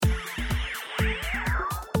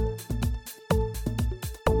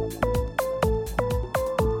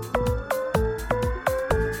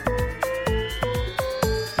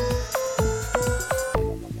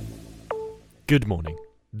Good morning.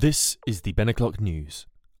 This is the thebenoclocknews.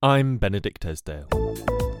 I'm Benedict Esdale.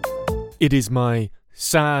 It is my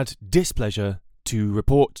sad displeasure to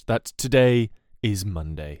report that today is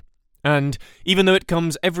Monday. And even though it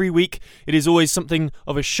comes every week, it is always something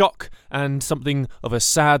of a shock and something of a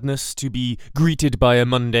sadness to be greeted by a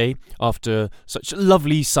Monday after such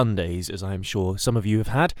lovely Sundays as I am sure some of you have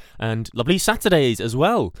had, and lovely Saturdays as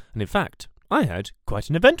well. And in fact, I had quite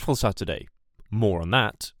an eventful Saturday. More on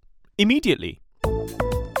that immediately.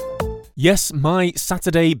 Yes, my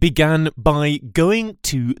Saturday began by going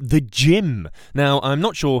to the gym. Now, I'm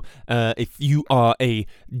not sure if you are a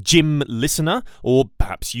gym listener, or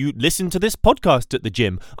perhaps you listen to this podcast at the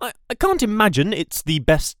gym. I can't imagine it's the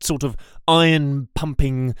best sort of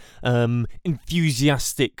iron-pumping,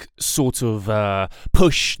 enthusiastic sort of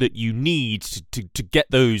push that you need to get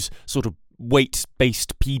those sort of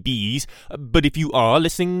weight-based PBs, but if you are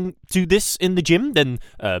listening to this in the gym, then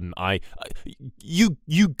you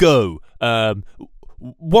go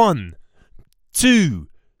 1, 2.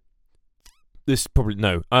 This probably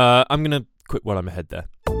no. I'm gonna quit while I'm ahead there.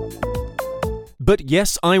 But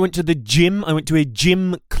yes, I went to the gym. I went to a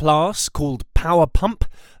gym class called Power Pump,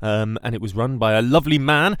 and it was run by a lovely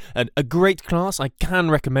man, and a great class I can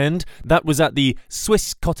recommend. That was at the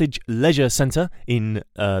Swiss Cottage Leisure Centre in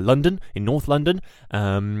London, in North London,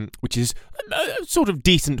 which is a sort of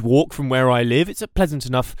decent walk from where I live. It's a pleasant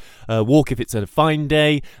enough walk if it's a fine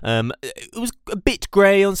day. It was a bit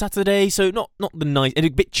grey on Saturday, so not the nice, and a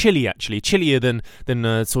bit chilly actually, chillier than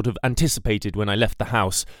sort of anticipated when I left the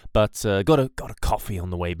house. But got a coffee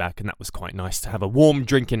on the way back, and that was quite nice to have a warm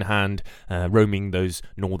drink in hand, roaming those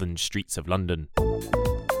northern streets of London.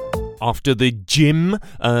 After the gym,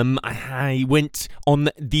 I went on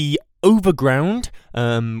the Overground,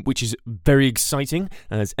 which is very exciting,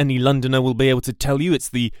 as any Londoner will be able to tell you. It's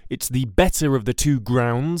the better of the two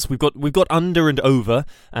grounds. We've got under and over,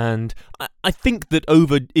 and I think that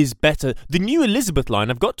over is better. The new Elizabeth line,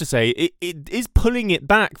 I've got to say, it is pulling it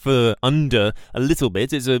back for under a little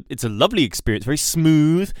bit. It's a lovely experience, very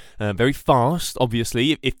smooth, very fast.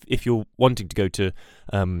 Obviously, if you're wanting to go to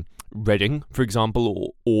Reading, for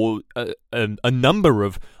example, or a number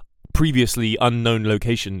of previously unknown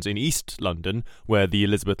locations in East London where the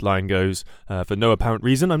Elizabeth line goes for no apparent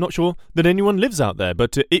reason. I'm not sure that anyone lives out there,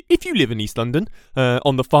 but if you live in East London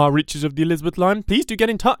on the far reaches of the Elizabeth line, please do get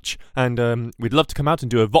in touch, and we'd love to come out and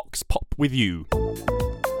do a Vox Pop with you.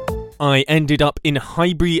 I ended up in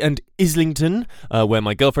Highbury and Islington, where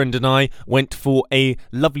my girlfriend and I went for a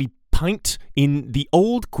lovely pint in the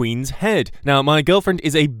Old Queen's Head. Now, my girlfriend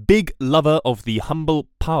is a big lover of the Humble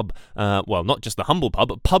pub. Well, not just the Humble pub,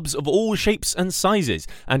 but pubs of all shapes and sizes,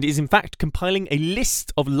 and is in fact compiling a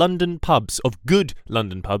list of London pubs, of good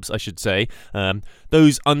London pubs, I should say.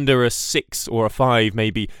 Those under a 6 or a 5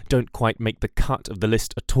 maybe don't quite make the cut of the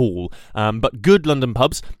list at all. But good London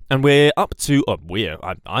pubs, and we're up to...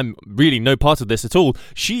 I'm really no part of this at all.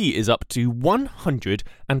 She is up to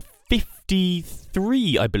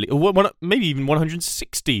 153, I believe, or maybe even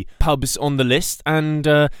 160 pubs on the list, and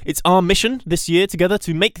it's our mission this year together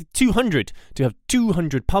to make 200, to have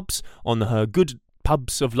 200 pubs on her Good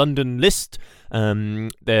Pubs of London list.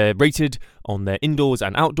 They're rated on their indoors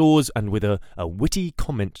and outdoors, and with a witty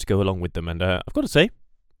comment to go along with them, and I've got to say,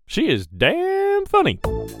 she is damn funny.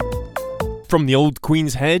 From the Old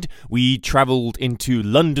Queen's Head, we travelled into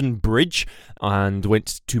London Bridge and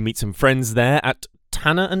went to meet some friends there at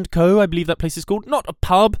Tanner & Co, I believe that place is called. Not a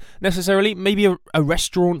pub, necessarily. Maybe a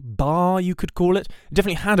restaurant, bar, you could call it. It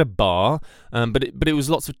definitely had a bar, but it was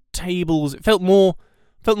lots of tables. It felt more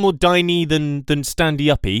diney than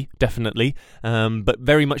standy-uppy, definitely, but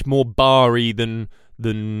very much more bar-y than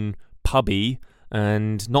pubby,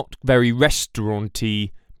 and not very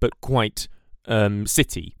restauranty, but quite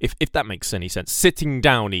city, if that makes any sense. Sitting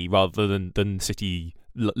downy rather than city.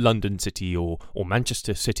 London City or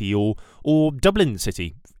Manchester City or Dublin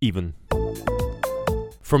City even.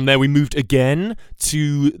 From there we moved again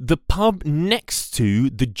to the pub next to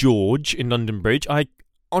the George in London Bridge. I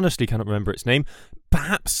honestly cannot remember its name.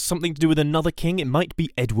 Perhaps something to do with another king. It might be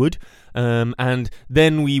Edward. And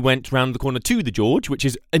then we went round the corner to the George, which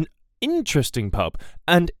is an interesting pub.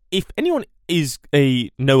 And if anyone is a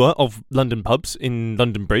knower of London pubs in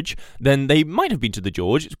London Bridge, then they might have been to the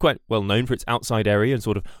George. It's quite well known for its outside area and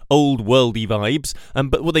sort of old worldy vibes.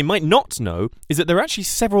 But what they might not know is that there are actually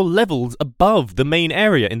several levels above the main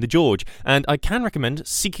area in the George, and I can recommend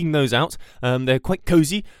seeking those out. They're quite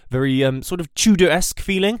cosy, very sort of Tudor-esque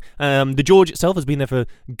feeling. The George itself has been there for a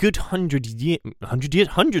good hundreds of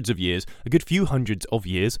years, a good few hundreds of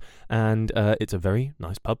years, and it's a very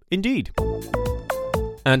nice pub indeed.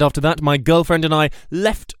 And after that, my girlfriend and I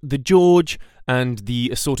left the George and the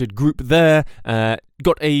assorted group there,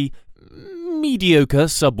 got a mediocre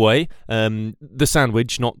Subway, the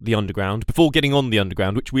sandwich, not the Underground, before getting on the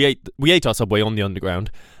Underground, which we ate our Subway on the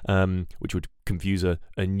Underground, which would confuse a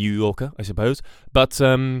New Yorker, I suppose. But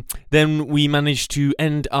then we managed to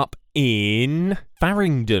end up in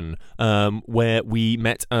Farringdon, where we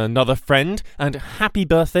met another friend, and happy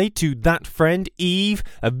birthday to that friend, Eve.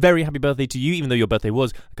 A very happy birthday to you, even though your birthday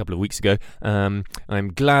was a couple of weeks ago.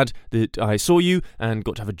 I'm glad that I saw you and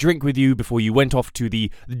got to have a drink with you before you went off to the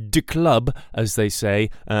club, as they say.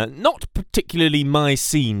 Not particularly my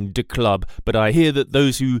scene, de club, but I hear that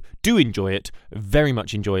those who do enjoy it very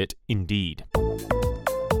much enjoy it indeed.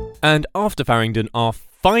 And after Farringdon, our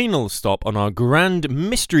final stop on our grand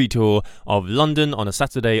mystery tour of London on a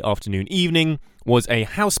Saturday afternoon evening was a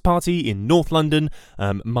house party in North London,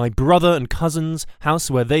 my brother and cousin's house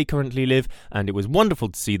where they currently live, and it was wonderful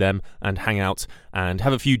to see them and hang out and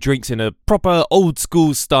have a few drinks in a proper old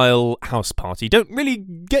school style house party. Don't really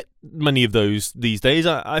get many of those these days.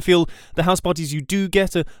 I feel the house parties you do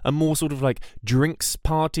get are more sort of like drinks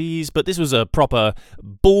parties, but this was a proper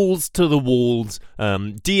balls to the walls,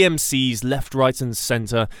 DMCs left, right and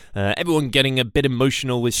centre, everyone getting a bit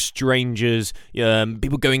emotional with strangers,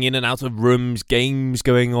 people going in and out of rooms, games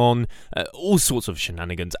going on, all sorts of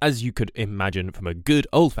shenanigans, as you could imagine from a good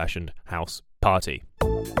old-fashioned house party.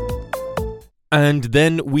 And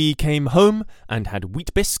then we came home and had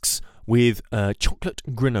wheat bisques with chocolate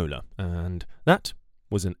granola, and that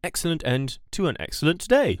was an excellent end to an excellent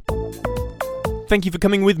day. Thank you for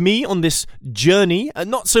coming with me on this journey.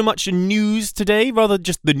 Not so much news today, rather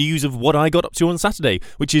just the news of what I got up to on Saturday,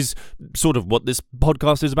 which is sort of what this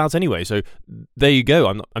podcast is about anyway. So there you go.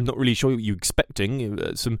 I'm not really sure what you're expecting.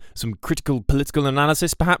 Some critical political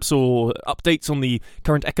analysis, perhaps, or updates on the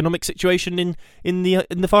current economic situation in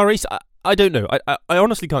the Far East. I don't know. I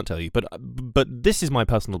honestly can't tell you. But this is my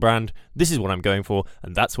personal brand. This is what I'm going for,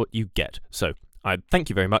 and that's what you get. So I thank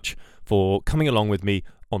you very much for coming along with me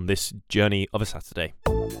on this journey of a Saturday.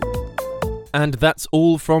 And that's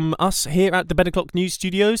all from us here at the Ben O'Clock News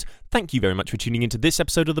Studios. Thank you very much for tuning into this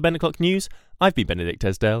episode of the Ben O'Clock News. I've been Benedict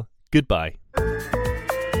Esdale. Goodbye.